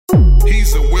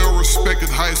He's a well-respected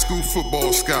high school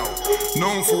football scout,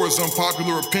 known for his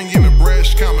unpopular opinion and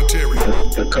brash commentary.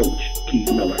 The coach, Keith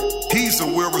Miller. He's a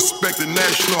well-respected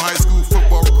national high school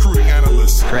football recruiting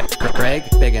analyst. Greg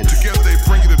Biggins. Together they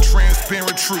bring you the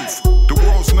transparent truth, the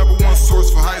world's #1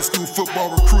 source for high school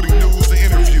football recruiting news and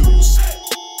interviews.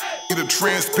 The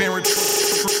transparent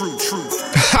truth.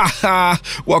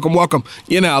 Welcome.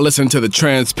 You're now listening to the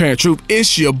Transparent Truth.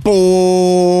 It's your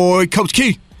boy, Coach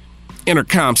Key.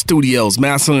 Intercom Studios,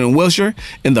 Massillon and Wilshire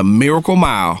in the Miracle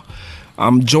Mile.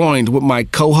 I'm joined with my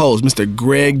co-host, Mr.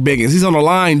 Greg Biggins. He's on the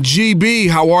line. GB,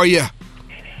 how are you?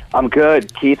 I'm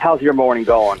good. Keith, how's your morning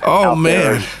going? Oh,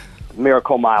 man.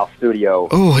 Miracle Mile Studio.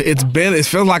 Oh, it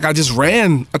feels like I just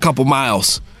ran a couple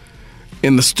miles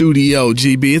in the studio,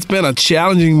 GB. It's been a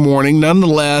challenging morning.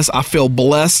 Nonetheless, I feel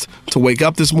blessed to wake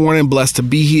up this morning, blessed to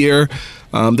be here.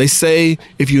 They say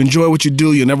if you enjoy what you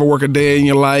do, you'll never work a day in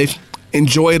your life.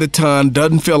 Enjoy it a ton.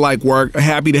 Doesn't feel like work.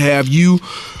 Happy to have you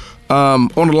on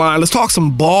the line. Let's talk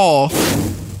some ball.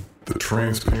 The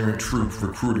Transparent Truth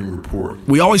Recruiting Report.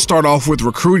 We always start off with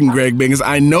recruiting, Greg Biggins.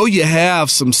 I know you have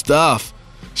some stuff,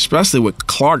 especially with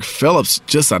Clark Phillips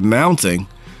just announcing.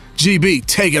 GB,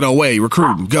 take it away.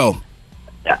 Recruiting, go.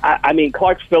 I mean,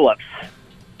 Clark Phillips.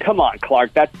 Come on,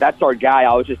 Clark. That's our guy.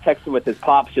 I was just texting with his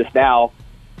pops just now.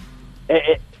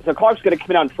 So Clark's going to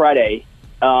come in on Friday.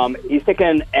 He's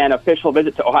taking an official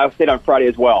visit to Ohio State on Friday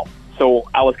as well. So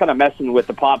I was kind of messing with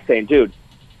the pop saying, dude,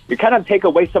 you kind of take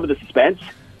away some of the suspense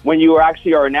when you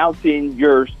actually are announcing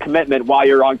your commitment while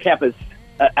you're on campus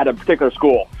at a particular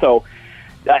school. So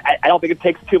I don't think it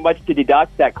takes too much to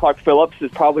deduct that Clark Phillips is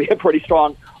probably a pretty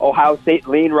strong Ohio State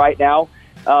lean right now.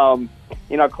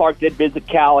 Clark did visit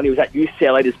Cal, and he was at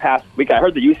UCLA this past week. I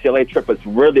heard the UCLA trip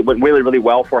went really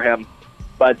well for him.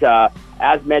 But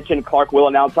as mentioned, Clark will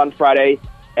announce on Friday.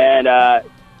 And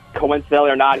coincidentally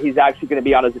or not, he's actually going to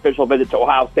be on his official visit to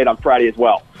Ohio State on Friday as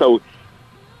well. So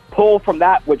pull from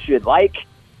that what you'd like.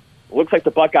 Looks like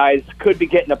the Buckeyes could be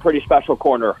getting a pretty special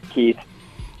corner, Keith.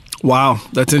 Wow,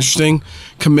 that's interesting.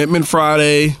 Commitment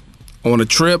Friday on a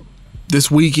trip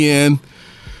this weekend.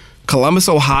 Columbus,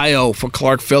 Ohio for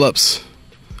Clark Phillips.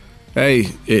 Hey,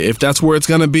 if that's where it's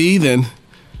going to be, then I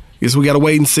guess we got to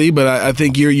wait and see. But I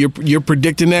think you're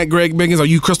predicting that, Greg Biggins. Are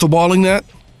you crystal balling that?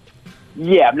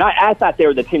 Yeah, I thought they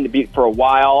were the team to beat for a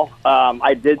while.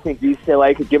 I did think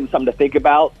UCLA could give him something to think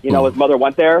about. His mother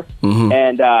went there,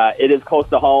 and it is close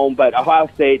to home. But Ohio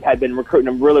State had been recruiting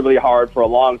him really hard for a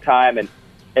long time.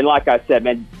 And like I said,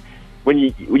 man, when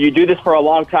you do this for a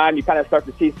long time, you kind of start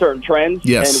to see certain trends.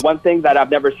 Yes. And one thing that I've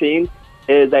never seen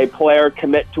is a player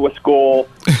commit to a school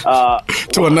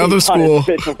to another school.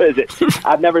 Official visit.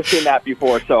 I've never seen that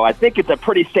before, so I think it's a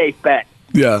pretty safe bet.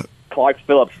 Yeah. Clark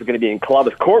Phillips is going to be in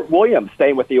Columbus. Court Williams,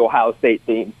 staying with the Ohio State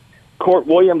team. Court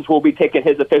Williams will be taking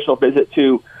his official visit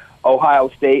to Ohio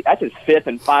State. That's his fifth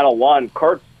and final one.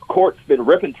 Court's been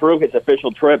ripping through his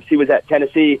official trips. He was at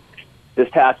Tennessee this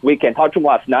past weekend. Talked to him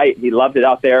last night. He loved it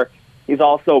out there. He's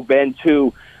also been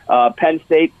to Penn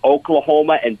State,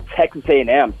 Oklahoma, and Texas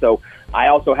A&M. So I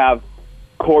also have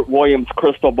Court Williams'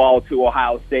 crystal ball to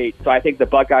Ohio State. So I think the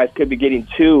Buckeyes could be getting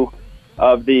two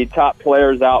of the top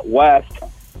players out west.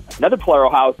 Another player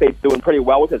Ohio State's doing pretty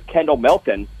well with is Kendall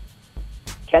Milton.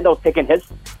 Kendall's taking his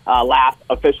last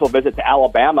official visit to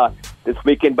Alabama this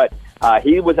weekend, but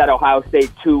he was at Ohio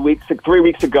State 3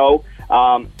 weeks ago.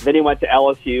 Then he went to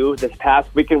LSU. This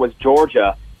past weekend was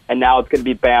Georgia, and now it's going to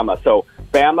be Bama. So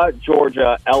Bama,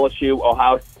 Georgia, LSU,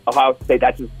 Ohio State.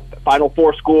 That's his final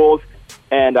four schools,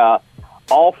 and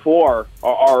all four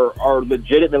are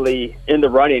legitimately in the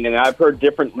running. And I've heard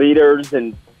different leaders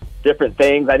and different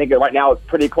things. I think right now it's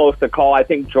pretty close to call. I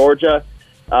think Georgia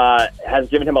has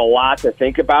given him a lot to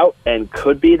think about and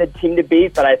could be the team to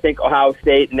beat, but I think Ohio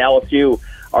State and LSU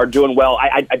are doing well.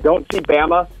 I don't see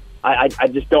Bama. I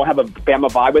just don't have a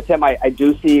Bama vibe with him. I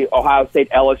do see Ohio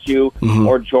State, LSU,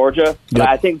 or Georgia. But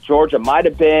I think Georgia might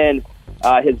have been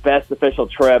his best official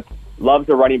trip. Loves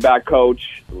the running back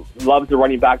coach. Loves the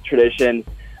running back tradition.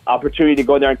 Opportunity to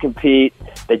go there and compete.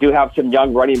 They do have some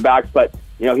young running backs, but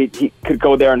he could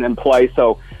go there and play.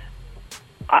 So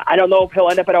I don't know if he'll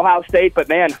end up at Ohio State, but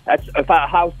man, if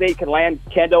Ohio State can land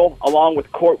Kendall along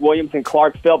with Court Williams and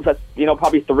Clark Phillips, that's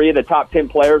probably three of the top 10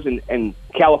 players in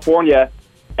California.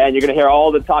 And you're going to hear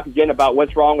all the talk again about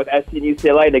what's wrong with SC and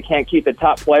UCLA. They can't keep the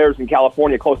top players in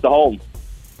California close to home.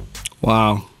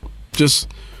 Wow. Just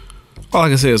all I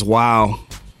can say is wow.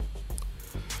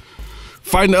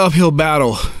 Fighting the uphill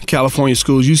battle, California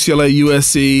schools, UCLA,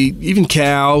 USC, even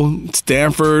Cal,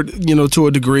 Stanford, to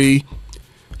a degree.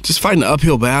 Just fighting the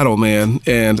uphill battle, man.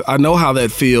 And I know how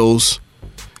that feels.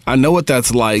 I know what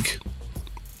that's like.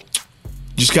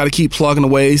 just got to keep plugging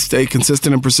away, stay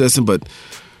consistent and persistent. But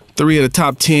 3 of the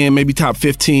top 10, maybe top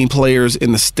 15 players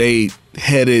in the state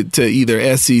headed to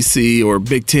either SEC or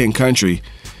Big Ten country.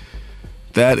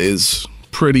 That is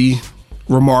pretty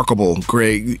remarkable,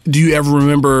 Greg. Do you ever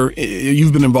remember,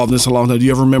 you've been involved in this a long time, do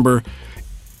you ever remember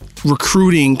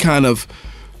recruiting kind of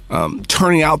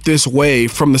turning out this way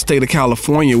from the state of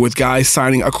California with guys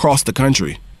signing across the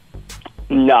country?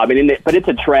 No, I mean, but it's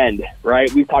a trend,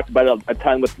 right? We've talked about it a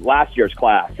ton with last year's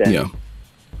class. And yeah.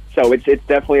 So it's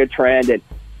definitely a trend. And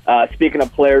speaking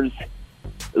of players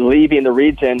leaving the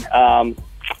region,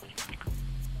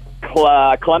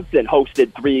 Clemson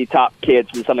hosted 3 top kids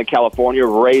from Southern California: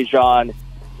 Rajon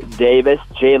Davis,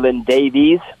 Jalen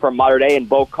Davies from Mater Dei, and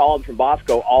Bo Collins from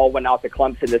Bosco all went out to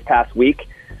Clemson this past week.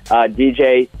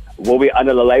 DJ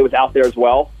Wolby-Underlele was out there as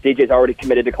well. DJ's already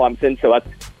committed to Clemson, so that's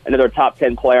another top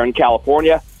 10 player in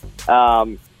California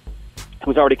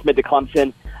who's already committed to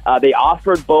Clemson. They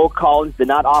offered Bo Collins, did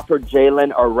not offer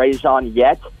Jalen or Rajon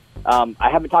yet. I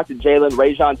haven't talked to Jalen.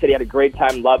 Rajon said he had a great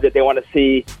time, loved it. They want to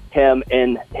see him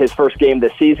in his first game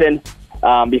this season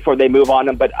before they move on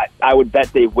him, but I would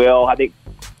bet they will. I think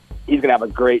he's going to have a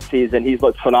great season. He's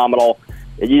looked phenomenal.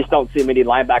 You just don't see many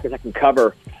linebackers that can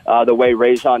cover the way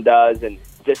Rajon does, and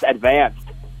just advanced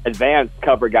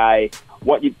cover guy.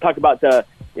 What you talk about a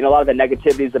lot of the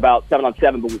negativities about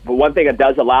 7-on-7, but one thing it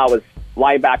does allow is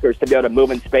linebackers to be able to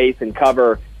move in space and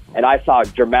cover, and I saw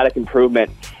dramatic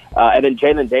improvement. And then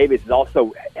Jalen Davis has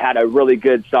also had a really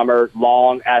good summer,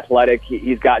 long, athletic.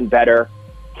 He's gotten better.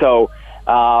 So,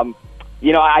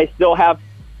 I still have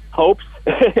hopes.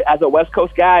 As a West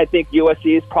Coast guy, I think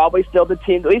USC is probably still the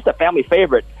team, at least a family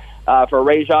favorite for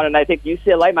Rajon, and I think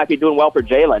UCLA might be doing well for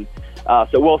Jalen.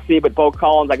 So we'll see. But Bo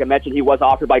Collins, like I mentioned, he was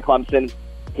offered by Clemson.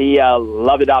 He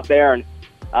loved it out there and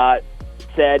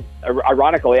said,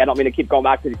 ironically, I don't mean to keep going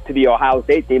back to the Ohio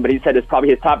State team, but he said it's probably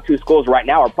his top 2 schools right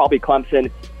now are probably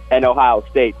Clemson and Ohio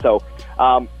State. So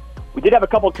we did have a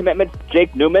couple of commitments.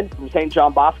 Jake Newman from St.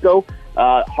 John Bosco,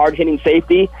 hard-hitting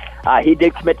safety. He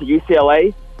did commit to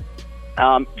UCLA.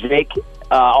 Jake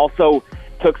also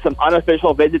took some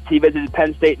unofficial visits. He visited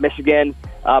Penn State, Michigan,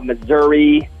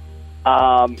 Missouri.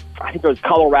 I think there was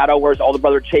Colorado, where his older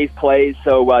brother Chase plays.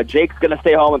 So Jake's going to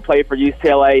stay home and play for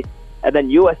UCLA. And then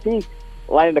USC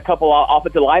landed a couple of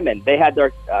offensive linemen. They had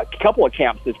their couple of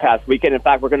camps this past weekend. In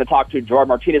fact, we're going to talk to George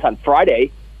Martinez on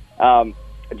Friday.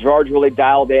 George really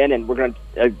dialed in, and we're going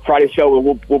to Friday's show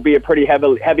will be a pretty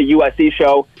heavy USC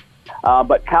show.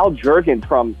 But Kyle Jurgens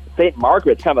from St.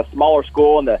 Margaret's, kind of a smaller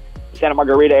school in the Santa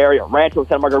Margarita area, Rancho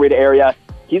Santa Margarita area.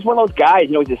 He's one of those guys,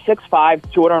 he's a 6'5",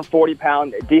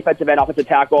 240-pound defensive end, offensive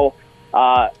tackle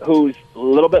who's a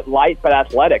little bit light but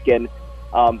athletic. And,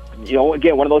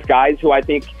 again, one of those guys who I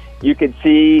think you could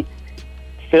see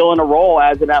fill in a role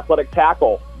as an athletic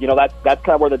tackle. That's kind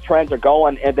of where the trends are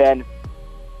going. And then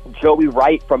Joey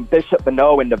Wright from Bishop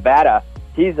Minot in Nevada,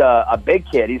 he's a big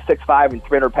kid. He's 6'5" and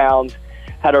 300 pounds.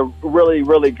 Had a really,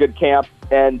 really good camp.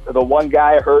 And the one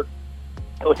guy I heard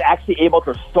was actually able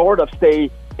to sort of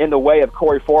stay in the way of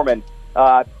Corey Foreman.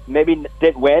 Maybe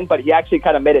didn't win, but he actually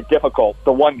kind of made it difficult.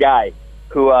 The one guy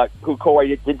who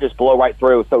Corey did just blow right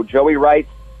through. So Joey Wright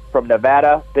from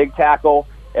Nevada, big tackle.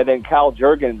 And then Kyle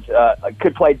Jurgens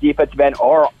could play defensive end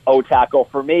or O-tackle.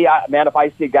 For me, if I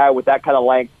see a guy with that kind of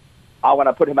length, I want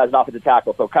to put him as an offensive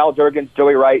tackle. So Kyle Jurgens,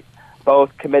 Joey Wright,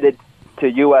 both committed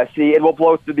to USC. And we'll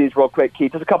blow through these real quick,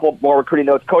 Keith. Just a couple more recruiting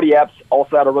notes. Cody Epps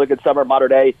also had a really good summer at Mater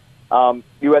Dei.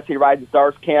 USC Rising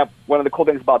Stars camp. One of the cool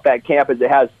things about that camp is it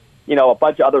has, a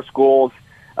bunch of other schools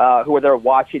who are there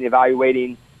watching,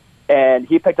 evaluating. And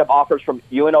he picked up offers from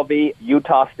UNLV,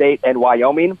 Utah State, and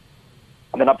Wyoming.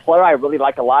 And then a player I really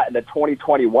like a lot in the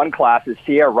 2021 class is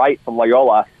Sierra Wright from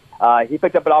Loyola. He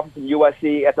picked up an offer from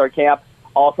USC at their camp,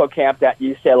 also camped at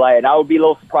UCLA. And I would be a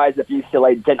little surprised if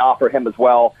UCLA didn't offer him as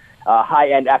well.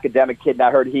 High-end academic kid, and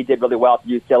I heard he did really well at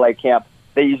the UCLA camp.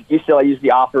 UCLA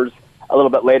usually offers a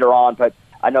little bit later on, but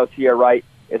I know Sierra Wright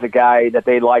is a guy that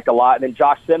they like a lot. And then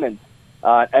Josh Simmons,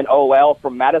 an OL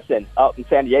from Madison out in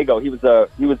San Diego. He was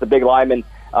the big lineman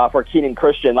for Keenan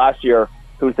Christian last year,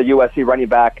 who's the USC running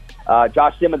back.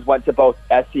 Josh Simmons went to both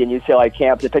SC and UCLA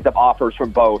camps and picked up offers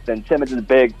from both. And Simmons is a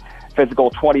big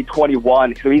physical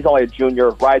 2021, so he's only a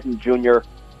junior, rising junior.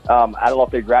 I don't know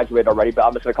if they graduated already, but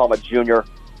I'm just going to call him a junior.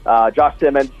 Josh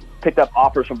Simmons picked up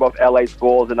offers from both LA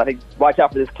schools, and I think watch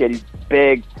out for this kid. He's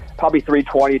big, probably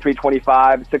 320,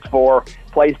 325, 6'4",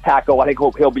 plays tackle. I think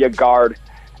he'll be a guard.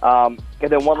 And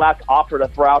then one last offer to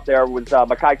throw out there was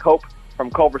Makai Cope from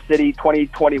Culver City,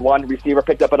 2021 receiver,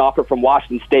 picked up an offer from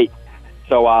Washington State.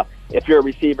 So if you're a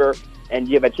receiver and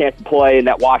you have a chance to play in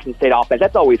that Washington State offense,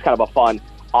 that's always kind of a fun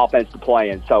offense to play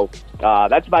in. So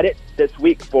that's about it this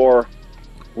week for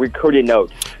recruiting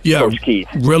notes. Yeah, Coach Keith.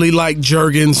 Really like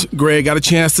Juergens. Greg, got a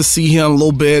chance to see him a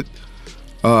little bit.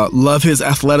 Love his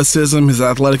athleticism, his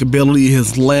athletic ability,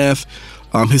 his length,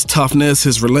 his toughness,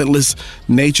 his relentless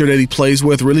nature that he plays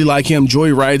with. Really like him.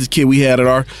 Joey Wright, the kid we had at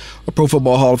our Pro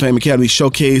Football Hall of Fame Academy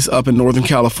showcase up in Northern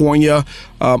California.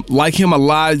 Like him a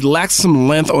lot. Lacks some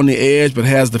length on the edge, but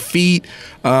has the feet.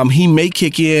 He may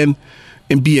kick in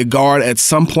and be a guard at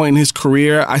some point in his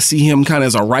career. I see him kind of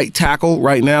as a right tackle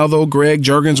right now, though. Greg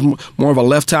Juergens more of a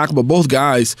left tackle, but both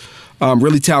guys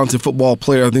really talented football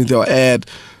player. I think they'll add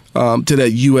to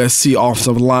that USC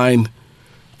offensive line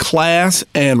class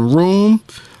and room.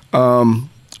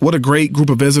 What a great group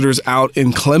of visitors out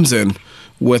in Clemson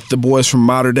with the boys from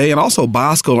Mater Dei, and also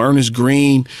Bosco, Ernest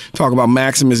Green, talk about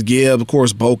Maximus Gibbs, of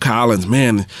course, Bo Collins.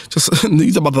 Man, just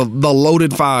these about the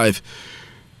loaded five.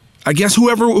 I guess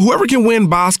whoever can win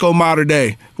Bosco Mater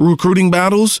Dei recruiting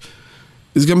battles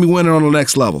is going to be winning on the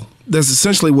next level. That's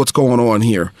essentially what's going on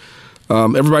here.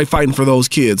 Everybody fighting for those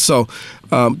kids. So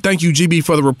thank you, GB,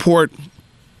 for the report.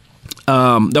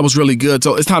 That was really good.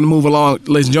 So it's time to move along,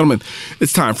 ladies and gentlemen.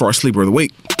 It's time for our Sleeper of the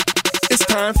Week. It's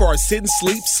time for our Sit and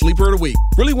Sleep Sleeper of the Week.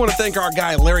 Really want to thank our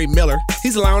guy, Larry Miller.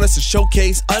 He's allowing us to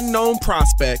showcase unknown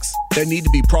prospects that need to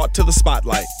be brought to the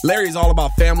spotlight. Larry is all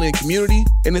about family and community,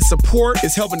 and his support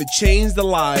is helping to change the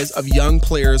lives of young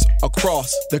players across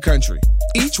the country.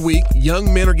 Each week,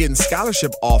 young men are getting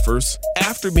scholarship offers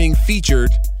after being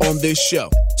featured on this show.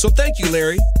 So thank you,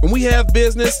 Larry. When we have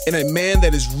business and a man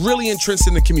that is really entrenched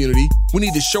in the community, we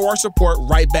need to show our support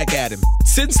right back at him.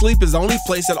 Sit and Sleep is the only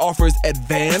place that offers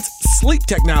advanced sleep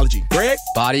technology. Greg?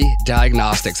 Body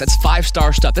Diagnostics. That's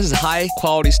 5-star stuff. This is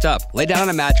high-quality stuff. Lay down on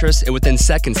a mattress, and within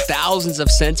seconds, thousands of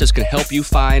sensors can help you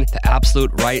find the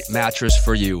absolute right mattress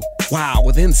for you. Wow,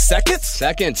 within seconds?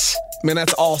 Seconds. Man,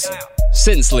 that's awesome.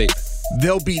 Sit and Sleep.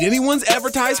 They'll beat anyone's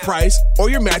advertised price, or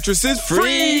your mattress is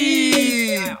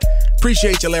free.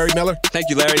 Appreciate you, Larry Miller. Thank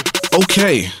you, Larry.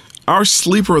 Okay, our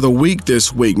Sleeper of the Week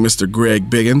this week, Mr. Greg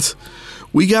Biggins.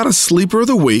 We got a Sleeper of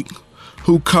the Week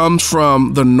who comes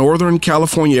from the Northern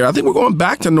California area. I think we're going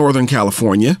back to Northern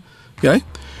California, okay?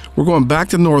 We're going back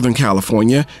to Northern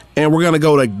California, and we're going to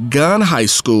go to Gunn High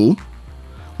School,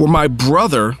 where my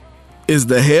brother is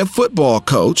the head football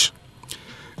coach,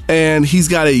 and he's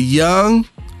got a young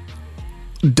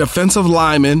defensive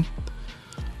lineman.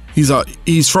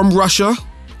 He's from Russia,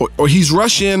 or he's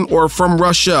Russian or from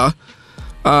Russia.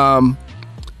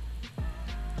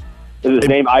 Is his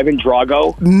name Ivan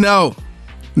Drago? No.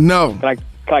 Can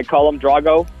I call him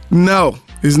Drago? No,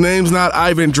 his name's not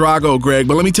Ivan Drago, Greg.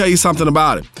 But let me tell you something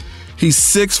about him. He's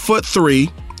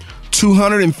 6'3",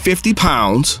 250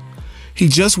 pounds. He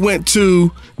just went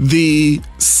to the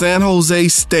San Jose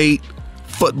State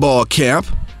football camp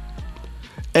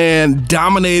and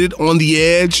dominated on the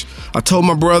edge. I told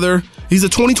my brother, he's a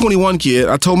 2021 kid.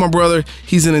 I told my brother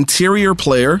he's an interior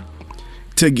player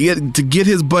to get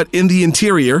his butt in the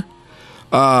interior.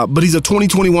 But he's a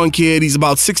 2021 kid. He's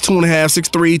about 6'2.5",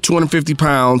 6'3", 250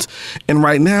 pounds. And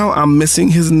right now, I'm missing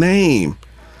his name.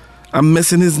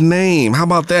 How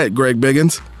about that, Greg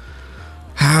Biggins?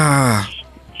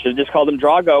 Should have just called him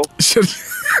Drago.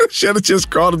 Should have just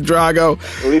called him Drago.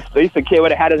 At least the kid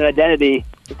would have had an identity.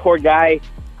 The poor guy.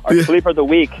 Our Sleeper of the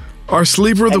Week. Our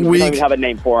Sleeper of the Week. We don't even have a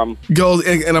name for him. Goes,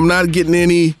 and I'm not getting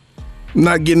any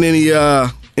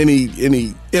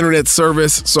internet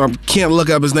service, so I can't look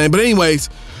up his name. But anyways,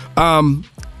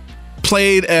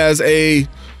 played was a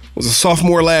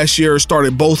sophomore last year,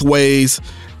 started both ways,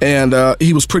 and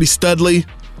he was pretty studly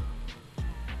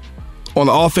on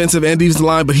the offensive and defensive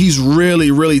line, but he's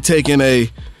really, really taken a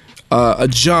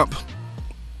jump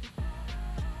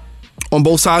on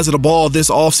both sides of the ball this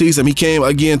offseason. He came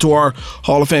again to our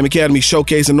Hall of Fame Academy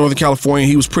showcase in Northern California.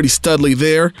 He was pretty studly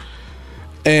there.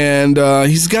 And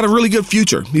he's got a really good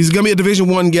future. He's going to be a Division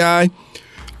I guy.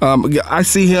 I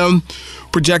see him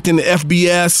projecting the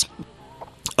FBS.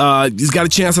 He's got a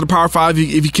chance at the Power 5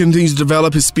 if he continues to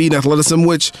develop his speed and athleticism,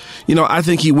 which, I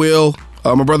think he will.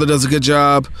 My brother does a good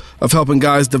job of helping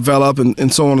guys develop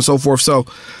and so on and so forth. So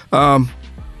I'm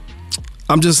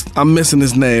missing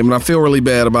his name, and I feel really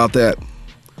bad about that.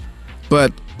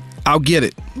 But I'll get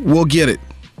it. We'll get it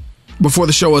before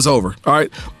the show is over. All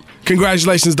right?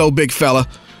 Congratulations, though, big fella.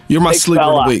 You're my Sleeper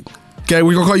of the Week. Okay,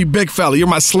 we're going to call you Big Fella. You're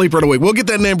my Sleeper of the Week. We'll get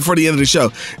that name before the end of the show.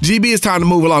 GB, it's time to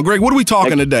move along. Greg, what are we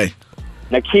talking today?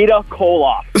 Nikita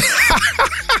Koloff.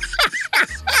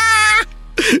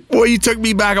 Boy, you took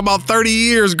me back about 30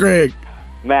 years, Greg.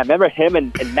 Man, remember him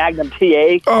and Magnum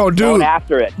TA? Oh, dude. Going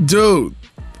after it. Dude.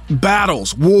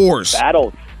 Battles. Wars.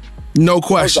 No Those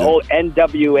question. are the old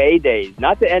NWA days,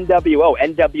 not the NWO,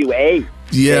 NWA.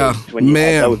 Yeah, days when you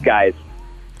man. had those guys.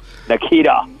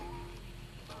 Nikita.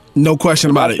 No question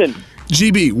about it. Question.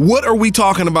 GB, what are we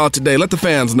talking about today? Let the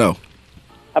fans know.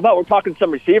 How about we're talking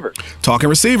some receivers? Talking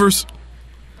receivers.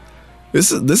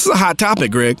 This is a hot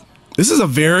topic, Greg. This is a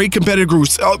very competitive group.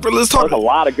 Let's talk. There's a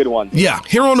lot of good ones. Yeah,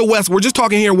 here on the West, we're just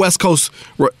talking here West Coast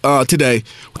today.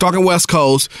 We're talking West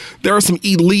Coast. There are some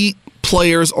elite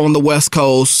players on the West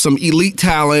Coast, some elite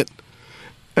talent,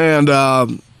 and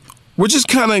we're just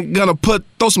kind of gonna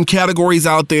throw some categories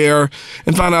out there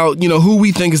and find out, who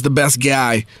we think is the best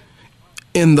guy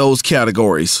in those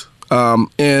categories.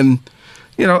 And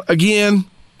again,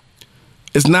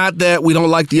 it's not that we don't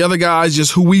like the other guys,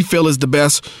 just who we feel is the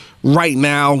best right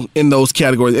now in those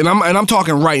categories. And I'm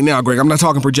talking right now, Greg. I'm not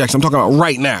talking projections. I'm talking about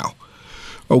right now.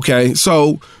 Okay,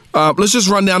 so let's just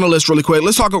run down the list really quick.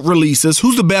 Let's talk about releases.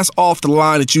 Who's the best off the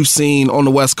line that you've seen on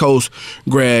the West Coast,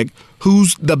 Greg?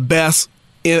 Who's the best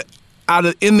in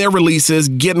their releases,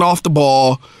 getting off the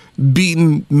ball,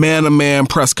 beating man-to-man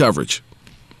press coverage?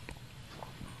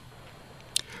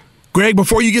 Greg,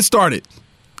 before you get started.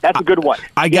 That's a good one.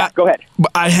 Go ahead.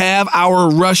 I have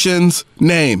our Russian's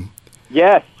name.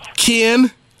 Yes. Ken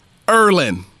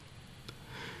Erlin.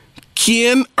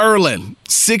 Ken Erlin,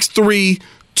 6'3",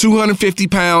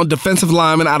 250-pound defensive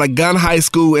lineman out of Gunn High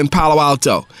School in Palo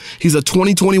Alto. He's a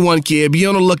 2021 kid. Be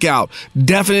on the lookout.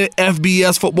 Definite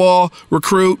FBS football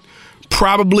recruit.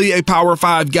 Probably a Power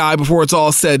 5 guy before it's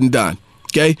all said and done.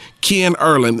 Okay, Ken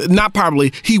Erlin. Not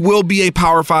probably. He will be a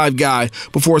Power 5 guy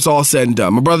before it's all said and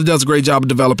done. My brother does a great job of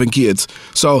developing kids.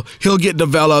 So he'll get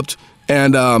developed.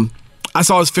 And I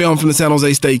saw his film from the San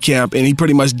Jose State camp, and he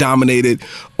pretty much dominated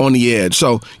on the edge.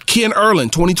 So Ken Erlin,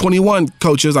 2021,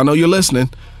 coaches, I know you're listening.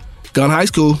 Gunn High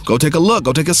School, go take a look.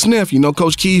 Go take a sniff.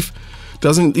 Coach Keefe,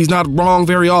 he's not wrong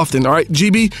very often. All right,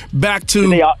 GB, back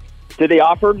to... Did they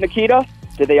offer Nikita?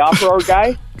 Did they offer our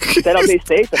guy? San Jose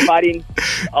State, the fighting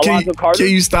Alonzo Carter?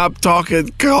 Can you stop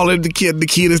calling him the kid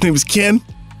Nikita? His name is Ken?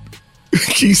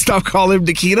 Can you stop calling him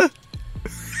Nikita?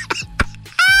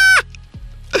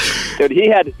 Dude, he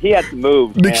had some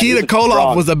moves. Nikita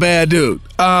Koloff was a bad dude.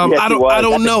 I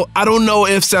don't know. I don't know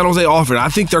if San Jose offered. I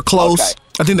think they're close. Okay.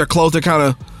 I think they're close. They're kind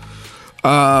of.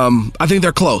 I think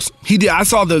they're close. He did. I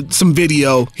saw some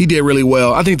video. He did really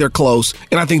well. I think they're close,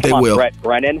 and I think they will. Brett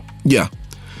Brennan. Yeah.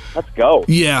 Let's go.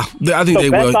 Yeah, I think they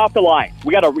will. Best off the line.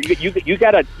 You gotta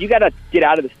get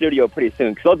out of the studio pretty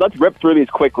soon. So let's rip through these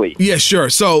quickly. Yeah, sure.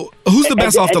 So who's the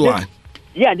best off the line?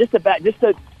 Yeah, just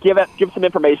to give some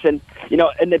information. In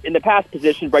the past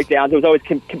position breakdowns, it was always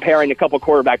comparing a couple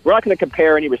quarterbacks. We're not going to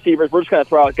compare any receivers. We're just going to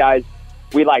throw out guys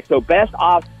we like. So best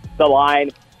off the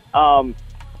line.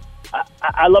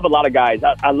 I love a lot of guys.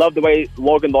 I love the way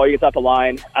Logan Loya gets off the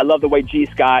line. I love the way G.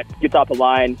 Scott gets off the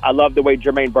line. I love the way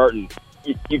Jermaine Burton.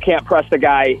 You can't press the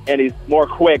guy, and he's more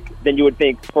quick than you would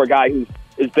think for a guy who's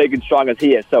as big and strong as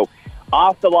he is. So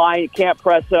off the line, you can't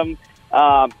press him.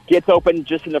 Gets open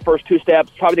just in the first two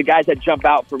steps. Probably the guys that jump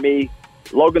out for me: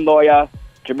 Logan Loya,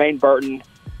 Jermaine Burton,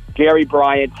 Gary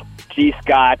Bryant, G.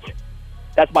 Scott.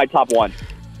 That's my top one.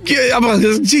 Yeah,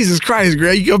 Jesus Christ,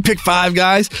 Greg! You gonna pick 5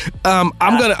 guys?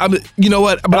 You know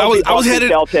what? But I was headed.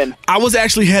 Shelton. I was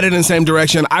actually headed in the same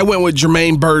direction. I went with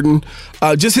Jermaine Burton.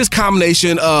 Just his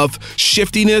combination of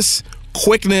shiftiness,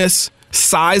 quickness,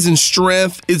 size, and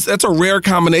strength. That's a rare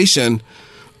combination.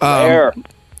 Rare.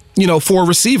 For a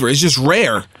receiver, it's just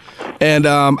rare, and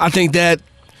I think that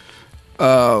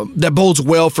bodes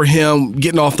well for him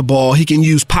getting off the ball. He can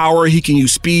use power, he can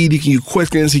use speed, he can use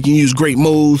quickness, he can use great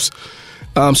moves.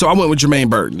 So I went with Jermaine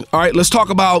Burton. All right, let's talk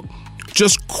about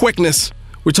just quickness.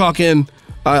 We're talking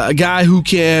a guy who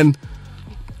can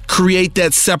create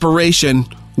that separation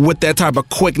with that type of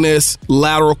quickness,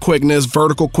 lateral quickness,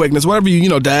 vertical quickness, whatever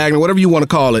diagonal, whatever you want to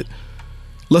call it.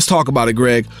 Let's talk about it,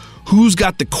 Greg. Who's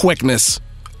got the quickness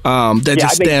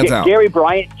that stands out? Gary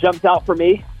Bryant jumps out for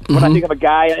me when I think of a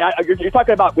guy. You're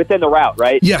talking about within the route,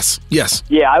 right? Yes.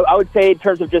 Yeah, I would say in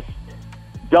terms of just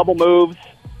double moves.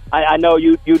 I know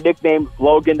you nicknamed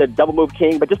Logan the double move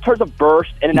king, but just in terms of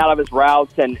burst in and out of his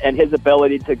routes and his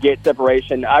ability to get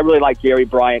separation, I really like Gary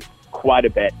Bryant quite a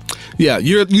bit. Yeah,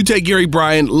 you take Gary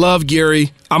Bryant. Love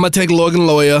Gary. I'm going to take Logan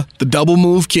Loya, the double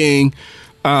move king.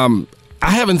 I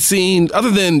haven't seen,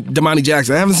 other than Damani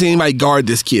Jackson, I haven't seen anybody guard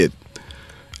this kid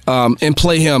and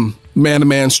play him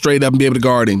man-to-man straight up and be able to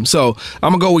guard him. So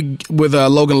I'm going to go with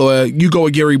Logan Loya. You go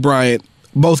with Gary Bryant.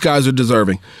 Both guys are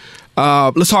deserving.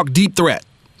 Let's talk deep threat.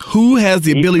 Who has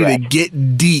the ability to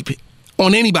get deep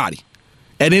on anybody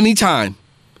at any time?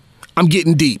 I'm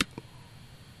getting deep.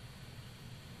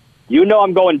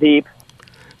 I'm going deep.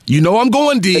 You know I'm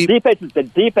going deep. The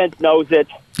defense knows it,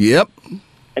 Yep.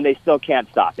 and they still can't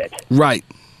stop it. Right.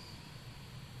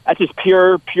 That's just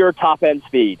pure top end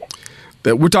speed.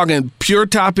 That we're talking pure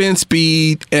top end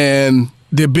speed and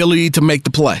the ability to make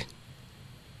the play.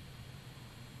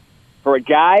 For a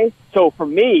guy, so for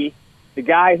me, the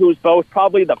guy who's both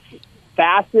probably the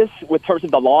fastest with terms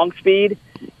of the long speed,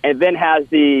 and then has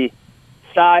the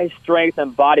size, strength,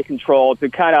 and body control to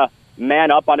kind of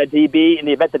man up on a DB in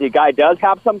the event that the guy does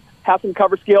have some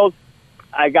cover skills.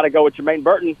 I got to go with Jermaine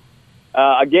Burton.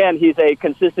 Again, he's a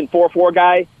consistent 4-4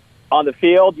 guy on the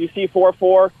field. You see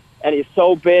 4-4, and he's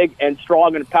so big and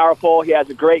strong and powerful. He has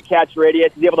a great catch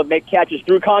radius. He's able to make catches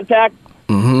through contact.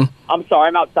 Mm-hmm. I'm sorry,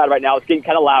 I'm outside right now. It's getting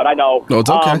kind of loud, I know. No, it's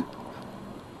okay.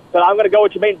 But I'm going to go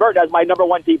with Jermaine Burton as my number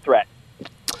one deep threat.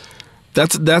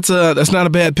 That's not a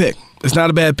bad pick. It's not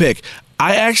a bad pick.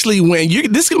 I actually went.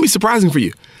 This is going to be surprising for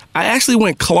you. I actually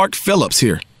went Clark Phillips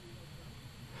here.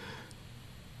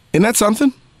 Isn't that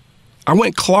something? I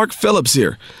went Clark Phillips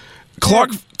here.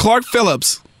 Clark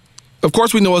Phillips, of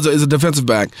course we know is a defensive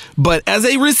back, but as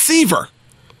a receiver,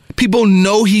 people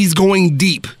know he's going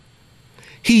deep.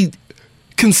 He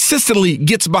consistently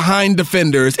gets behind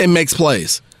defenders and makes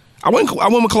plays. I went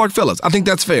with Clark Phillips. I think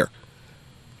that's fair.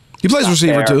 He plays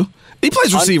receiver too. He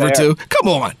plays receiver too. Come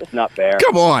on. It's not fair.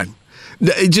 Come on.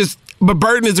 But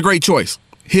Burton is a great choice.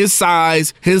 His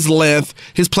size, his length,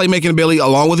 his playmaking ability,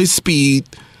 along with his speed.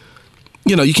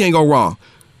 You know, you can't go wrong.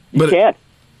 You can't.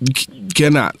 You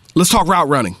cannot. Let's talk route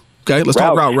running. Okay, let's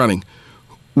talk route running.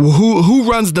 Who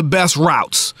runs the best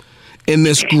routes in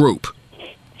this group?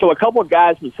 So a couple of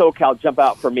guys from SoCal jump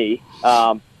out for me.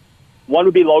 One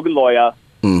would be Logan Loya.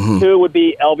 Mm-hmm. Two would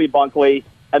be LV Bunkley.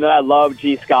 And then I love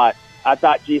G. Scott. I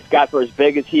thought G. Scott, for as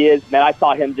big as he is, man, I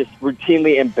saw him just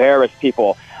routinely embarrass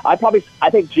people. I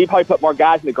think G probably put more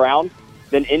guys in the ground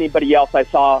than anybody else I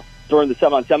saw during the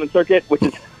 7-on-7 circuit, which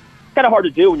is kind of hard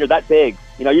to do when you're that big.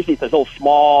 You know, usually it's those little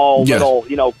small,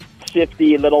 little,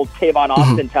 shifty little Tavon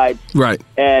Austin types. Right.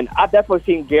 And I've definitely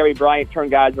seen Gary Bryant turn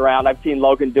guys around. I've seen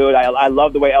Logan do it. I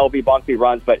love the way LV Bunkley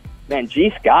runs. But, man,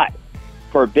 G. Scott,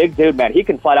 for a big dude, man, he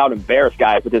can flat out embarrass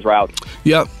guys with his routes.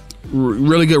 Yep.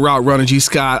 Really good route runner, G.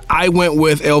 Scott. I went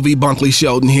with LV Bunkley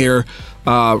Shelton here.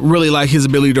 Really like his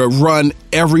ability to run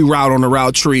every route on the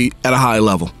route tree at a high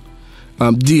level.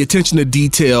 The attention to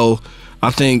detail,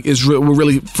 I think, is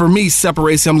really, for me,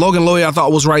 separates him. Logan Loya, I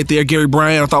thought, was right there. Gary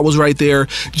Bryant, I thought, was right there.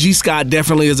 G. Scott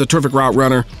definitely is a terrific route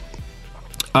runner.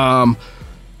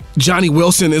 Johnny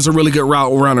Wilson is a really good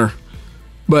route runner.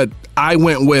 But I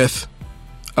went with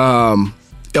LV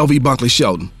Bunkley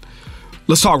Shelton.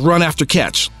 Let's talk run after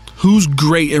catch. Who's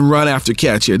great in run after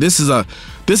catch here? This is a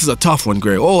tough one,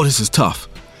 Greg. Oh, this is tough.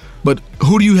 But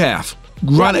who do you have?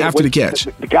 Run after the catch.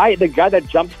 The guy that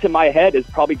jumps to my head is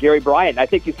probably Gary Bryant. I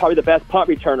think he's probably the best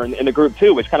punt returner in the group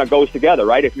too, which kind of goes together,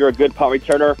 right? If you're a good punt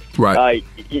returner, right,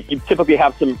 you typically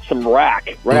have some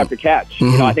rack run after catch.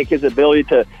 Mm-hmm. You know, I think his ability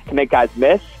to make guys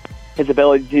miss, his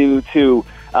ability to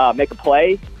make a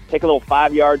play, take a little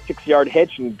 5-yard, 6-yard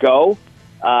hitch and go.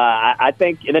 I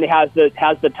think, and then he has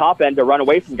the top end to run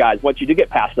away from guys once you do get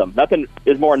past them. Nothing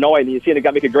is more annoying than you see the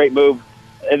guy make a great move,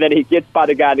 and then he gets by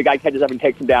the guy catches up and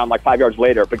takes him down like 5 yards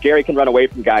later. But Gary can run away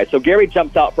from guys. So Gary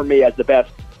jumps out for me as the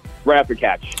best run after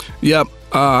catch. Yep.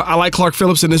 I like Clark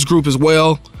Phillips in this group as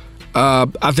well.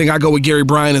 I think I go with Gary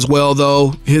Bryant as well,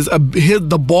 though.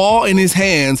 The ball in his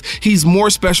hands, he's more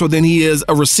special than he is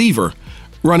a receiver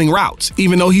running routes,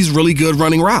 even though he's really good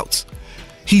running routes.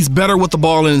 He's better with the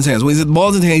ball in his hands. When the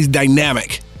ball's in his hands, he's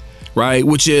dynamic, right?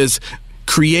 Which is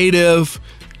creative,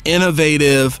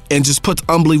 innovative, and just puts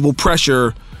unbelievable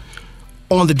pressure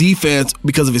on the defense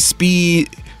because of his speed,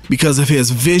 because of his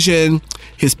vision,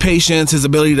 his patience, his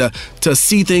ability to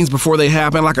see things before they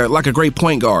happen, like a great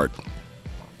point guard.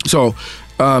 So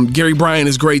Gary Bryant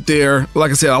is great there.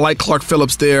 Like I said, I like Clark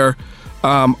Phillips there.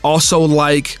 Also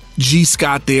like G.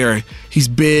 Scott there. He's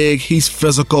big, he's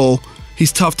physical,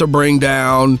 he's tough to bring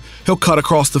down. He'll cut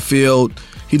across the field.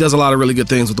 He does a lot of really good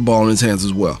things with the ball in his hands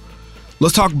as well.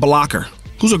 Let's talk blocker.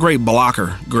 Who's a great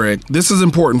blocker, Greg? This is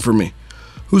important for me.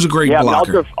 Who's a great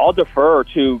blocker? I'll defer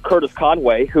to Curtis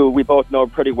Conway, who we both know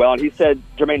pretty well, and he said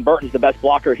Jermaine Burton's the best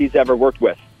blocker he's ever worked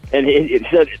with. And he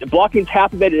said blocking's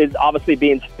half of it is obviously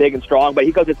being big and strong, but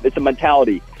he goes, it's a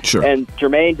mentality. Sure. And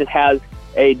Jermaine just has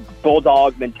a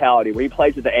bulldog mentality where he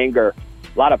plays with the anger,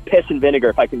 a lot of piss and vinegar,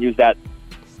 if I can use that,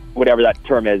 whatever that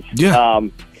term is. Yeah.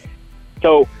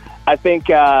 So I think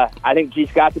G.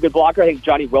 Scott's a good blocker. I think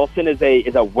Johnny Wilson is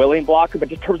a willing blocker, but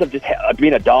just in terms of just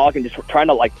being a dog and just trying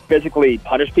to like physically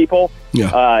punish people,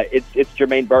 yeah. It's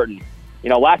Jermaine Burton. You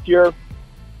know, last year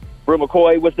Brew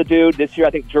McCoy was the dude. This year,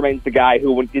 I think Jermaine's the guy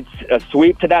who, when it's a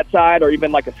sweep to that side or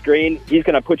even like a screen, he's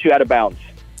going to put you out of bounds.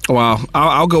 Wow.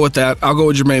 I'll go with that. I'll go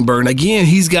with Jermaine Burton. Again,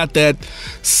 he's got that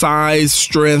size,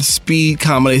 strength, speed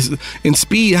combination. And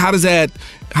speed, how do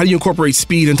you incorporate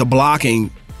speed into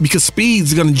blocking? Because speed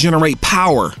is going to generate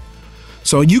power.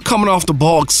 So you coming off the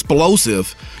ball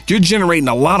explosive, you're generating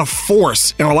a lot of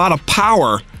force and a lot of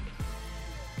power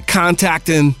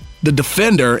contacting the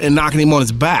defender and knocking him on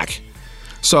his back.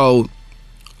 So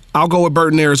I'll go with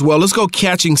Burton there as well. Let's go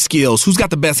catching skills. Who's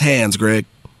got the best hands, Greg?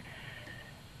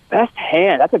 Best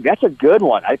hand. That's a good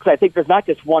one. I think there's not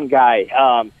just one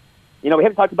guy. We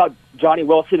haven't talked about Johnny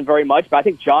Wilson very much, but I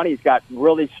think Johnny's got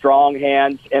really strong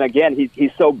hands. And again,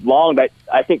 he's so long, but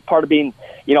I think part of being,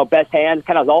 best hands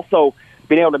kind of is also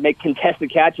being able to make contested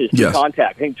catches through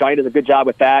contact. I think Johnny does a good job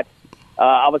with that.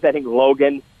 Obviously, I think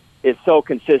Logan is so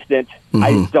consistent. Mm-hmm.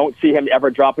 I just don't see him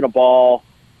ever dropping a ball.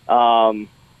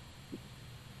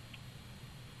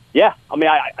 Yeah, I mean,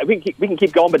 we can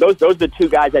keep going, but those are the two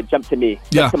guys that jump to me,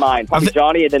 to mind. Probably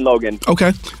Johnny and then Logan.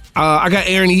 Okay, I got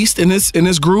Aaron East in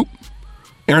this group.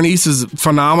 Aaron East is a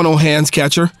phenomenal hands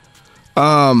catcher.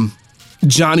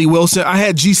 Johnny Wilson. I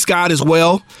had G. Scott as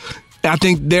well. I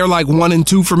think they're like 1 and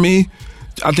 2 for me.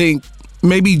 I think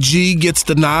maybe G gets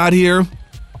the nod here.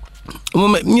 Well,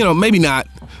 maybe not.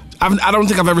 I don't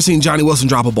think I've ever seen Johnny Wilson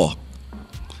drop a ball.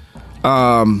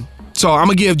 So I'm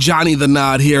gonna give Johnny the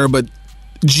nod here, but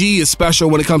G is special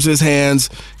when it comes to his hands.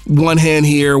 One hand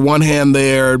here, one hand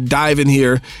there, diving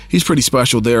here. He's pretty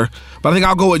special there. But I think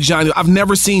I'll go with Johnny. I've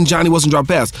never seen Johnny Wilson drop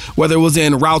pass, whether it was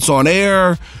in routes on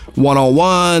air,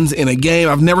 one-on-ones, in a game.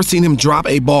 I've never seen him drop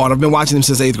a ball, and I've been watching him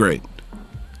since 8th grade.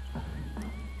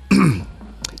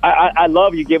 I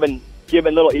love you giving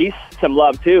little East some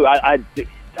love, too. I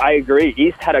agree.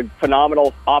 East had a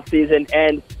phenomenal offseason,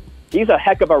 and he's a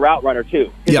heck of a route runner,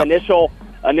 too. His initial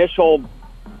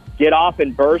get off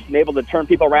and burst and able to turn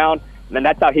people around, and then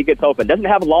that's how he gets open. Doesn't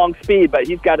have long speed, but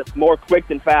he's got it more quick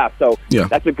than fast. So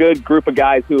that's a good group of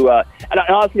guys who, and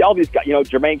honestly, all these guys,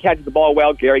 Jermaine catches the ball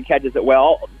well, Gary catches it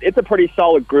well. It's a pretty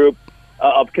solid group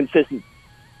of consistent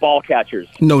ball catchers.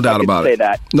 No doubt about it.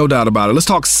 No doubt about it. Let's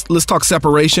talk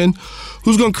separation.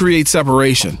 Who's going to create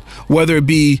separation? Whether it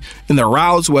be in their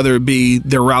routes, whether it be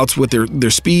their routes with their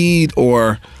speed,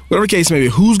 or whatever case may be,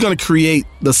 who's going to create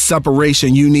the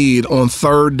separation you need on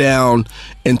 3rd down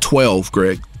and 12,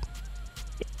 Greg?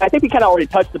 I think we kind of already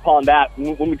touched upon that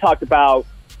when we talked about,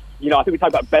 I think we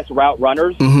talked about best route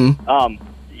runners. Mm-hmm.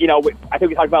 I think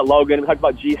we talked about Logan, we talked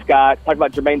about G. Scott, talked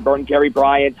about Jermaine Burton, Gary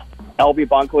Bryant, L.B.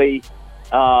 Bunkley.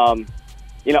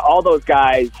 All those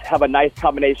guys have a nice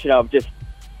combination of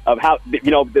how,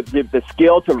 the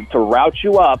skill to route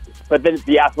you up, but then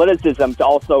the athleticism to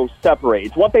also separate.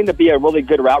 It's one thing to be a really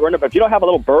good route runner, but if you don't have a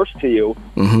little burst to you,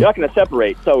 you're not going to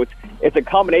separate. So it's a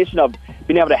combination of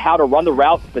being able to how to run the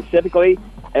route specifically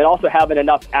and also having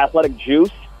enough athletic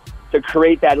juice to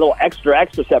create that little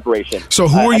extra separation. So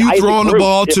who are you throwing the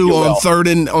ball to on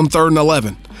 3rd and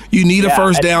 11? You need a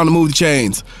first down to move the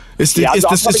chains. It's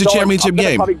the championship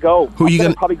game. Probably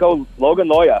go Logan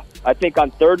Loya. I think on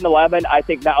 3rd and 11, I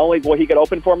think not only will he get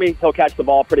open for me, he'll catch the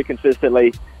ball pretty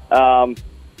consistently. But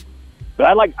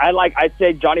I'd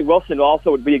say Johnny Wilson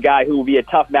also would be a guy who would be a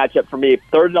tough matchup for me.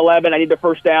 3rd and 11, I need the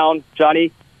first down.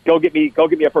 Johnny, go get me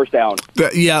a first down.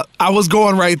 Yeah, I was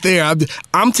going right there.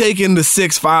 I'm taking the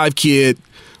 6'5" kid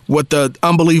with the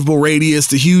unbelievable radius,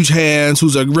 the huge hands,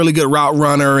 who's a really good route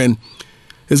runner and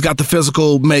has got the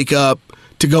physical makeup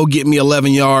to go get me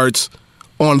 11 yards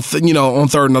on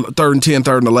 3rd and 10,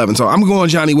 3rd and 11. So I'm going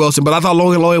Johnny Wilson, but I thought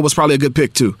Logan Loya was probably a good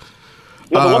pick too.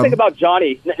 The one thing about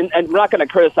Johnny, and we're not going to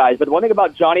criticize, but one thing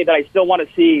about Johnny that I still want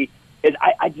to see is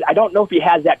I don't know if he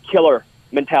has that killer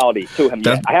mentality to him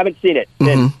yet. I haven't seen it. Mm-hmm.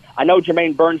 And I know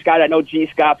Jermaine Burns got it. I know G.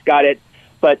 Scott's got it.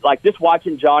 But just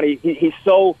watching Johnny, he's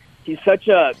such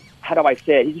a, how do I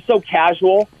say it? He's just so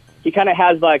casual. He kind of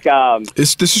has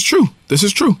This is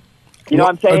true. You know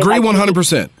what I'm saying? Agree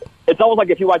 100%. It's almost like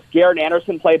if you watch Garrett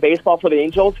Anderson play baseball for the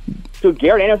Angels. So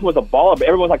Garrett Anderson was a baller, but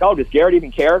everyone was like, "Oh, does Garrett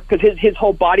even care?" Because his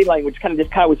whole body language kind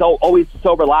of was always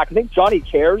so relaxed. I think Johnny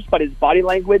cares, but his body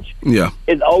language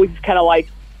is always kind of like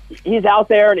he's out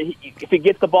there, and if he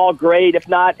gets the ball, great. If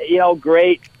not,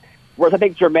 great. Whereas I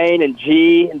think Jermaine and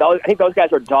G and I think those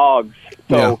guys are dogs.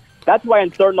 So that's why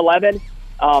on 3rd and 11.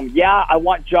 I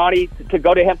want Johnny to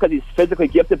go to him because he's physically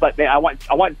gifted, but man, I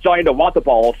want Johnny to want the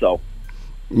ball also.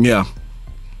 Yeah,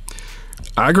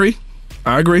 I agree.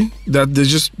 That there's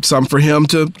just something for him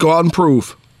to go out and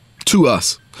prove to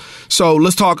us. So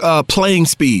let's talk playing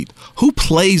speed. Who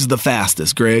plays the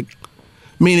fastest, Greg?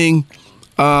 Meaning,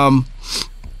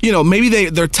 maybe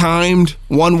they're timed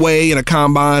one way in a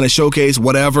combine, a showcase,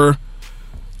 whatever.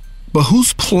 But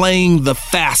who's playing the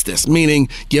fastest? Meaning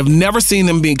you've never seen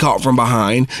them being caught from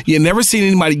behind. You've never seen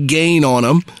anybody gain on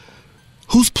them.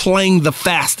 Who's playing the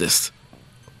fastest?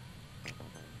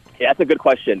 Yeah, that's a good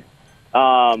question.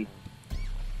 I'm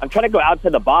trying to go out to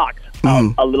the box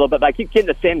a little bit, but I keep getting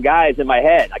the same guys in my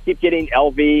head. I keep getting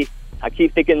LV. I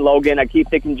keep thinking Logan. I keep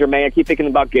thinking Jermaine. I keep thinking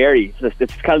about Gary.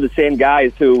 It's kind of the same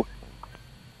guys who,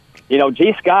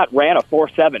 G. Scott ran a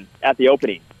 4.7 at the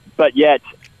opening, but yet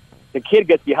the kid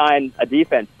gets behind a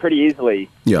defense pretty easily.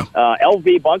 Yeah.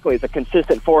 LV Bunkley is a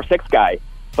consistent 4.6 guy,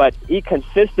 but he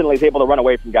consistently is able to run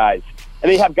away from guys. And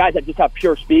then you have guys that just have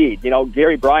pure speed.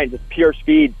 Gary Bryan, just pure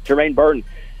speed. Jermaine Burton,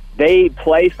 they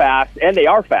play fast, and they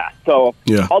are fast. So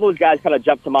all those guys kind of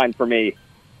jump to mind for me.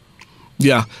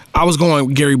 Yeah, I was going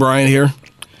with Gary Bryan here.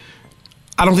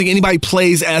 I don't think anybody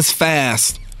plays as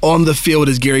fast on the field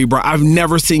as Gary Bryan. I've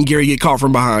never seen Gary get caught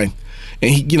from behind.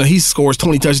 And he scores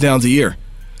 20 touchdowns a year.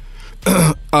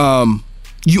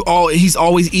 He's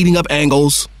always eating up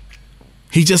angles.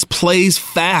 He just plays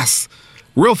fast,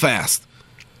 real fast.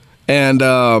 And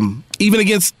even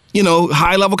against,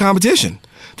 high-level competition.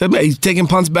 He's taking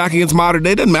punts back against modern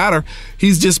day. Doesn't matter.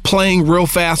 He's just playing real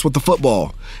fast with the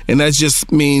football. And that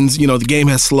just means, the game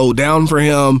has slowed down for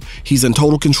him. He's in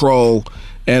total control.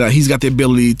 And he's got the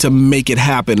ability to make it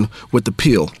happen with the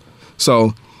peel.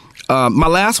 So my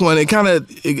last one, it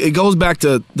goes back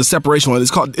to the separation one.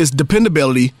 It's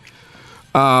dependability.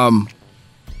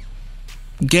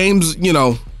 Games,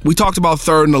 we talked about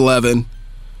 3rd and 11.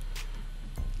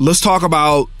 Let's talk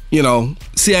about,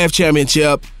 CIF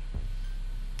championship.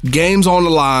 Games on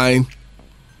the line.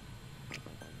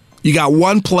 You got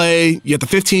one play. You're at the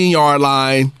 15-yard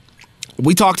line.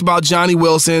 We talked about Johnny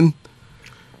Wilson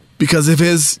because of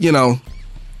his,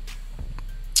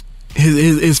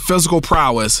 his physical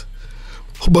prowess.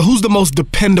 But who's the most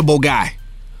dependable guy?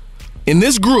 In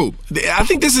this group, I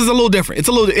think this is a little different.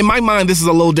 In my mind, this is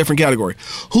a little different category.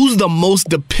 Who's the most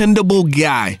dependable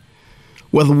guy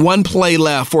with one play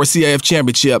left for a CIF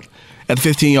championship at the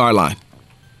 15-yard line?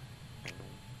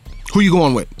 Who are you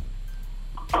going with?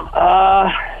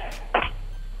 I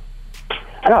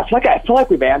don't know. I feel like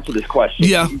we've answered this question.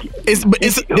 Yeah, it's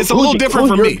a little different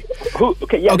for me.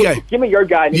 Okay. Give me your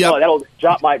guy. And that'll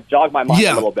jog my mind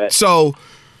a little bit. So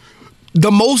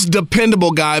the most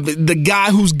dependable guy, the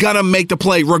guy who's gonna make the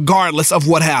play regardless of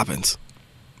what happens,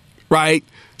 right?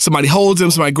 Somebody holds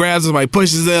him, somebody grabs him, somebody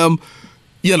pushes him.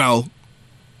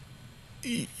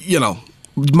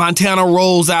 Montana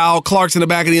rolls out, Clark's in the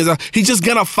back of the end zone. He's just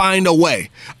going to find a way.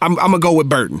 I'm going to go with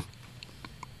Burton.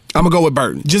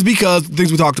 Just because the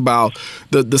things we talked about,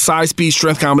 the size, speed,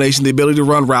 strength combination, the ability to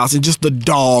run routes, and just the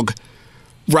dog,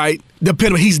 right?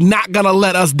 Dependable. He's not going to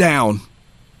let us down.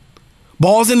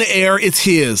 Ball's in the air, it's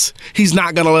his. He's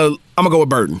not going to let – I'm going to go with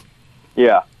Burton.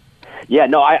 Yeah. Yeah,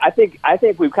 no, I think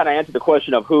we've kind of answered the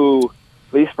question of who,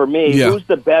 at least for me, who's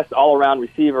the best all-around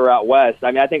receiver out west.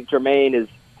 I mean, I think Jermaine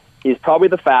he's probably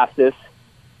the fastest.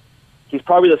 He's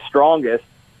probably the strongest.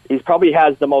 He probably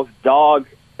has the most dog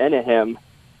in him.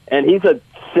 And he's a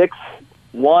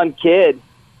 6'1" kid.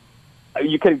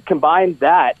 You can combine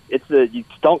that. You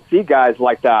don't see guys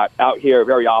like that out here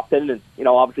very often. And,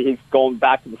 obviously he's going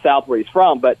back to the South where he's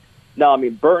from. But, no, I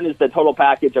mean, Burton is the total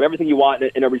package of everything you want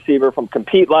in a receiver, from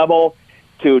compete level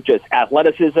to just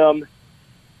athleticism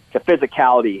to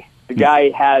physicality. The guy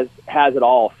has it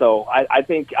all. So I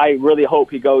think I really hope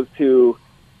he goes to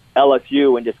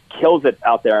LSU and just kills it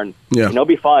out there. And it'll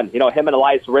be fun. Him and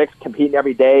Elias Ricks competing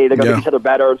every day. They're going to make each other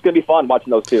better. It's going to be fun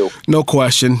watching those two. No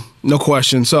question.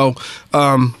 So,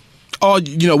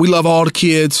 we love all the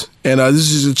kids. And this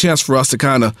is a chance for us to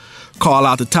kind of call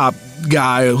out the top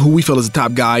guy, who we feel is the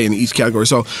top guy in each category.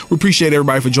 So we appreciate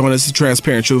everybody for joining us. It's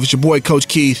Transparent Truth. It's your boy, Coach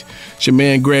Keith. It's your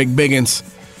man, Greg Biggins.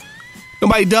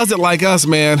 Nobody does it like us,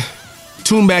 man.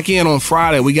 Tune back in on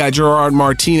Friday. We got Gerard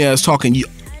Martinez talking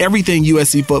everything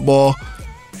USC football.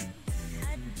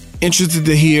 Interested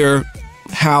to hear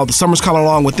how the summer's coming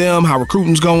along with them, how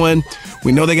recruiting's going.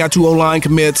 We know they got 2 O-line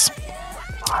commits.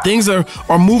 Things are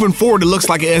moving forward. It looks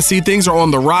like at SC. Things are on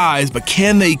the rise, but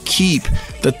can they keep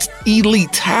the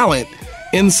elite talent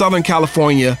in Southern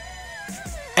California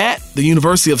at the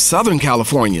University of Southern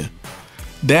California?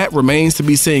 That remains to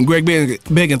be seen. Greg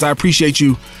Biggins, I appreciate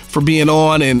you for being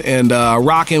on and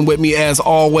rocking with me as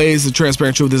always. The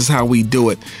Transparent Truth, this is how we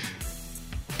do it.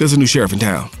 There's a new sheriff in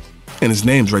town, and his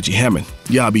name's Reggie Hammond.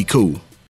 Y'all be cool.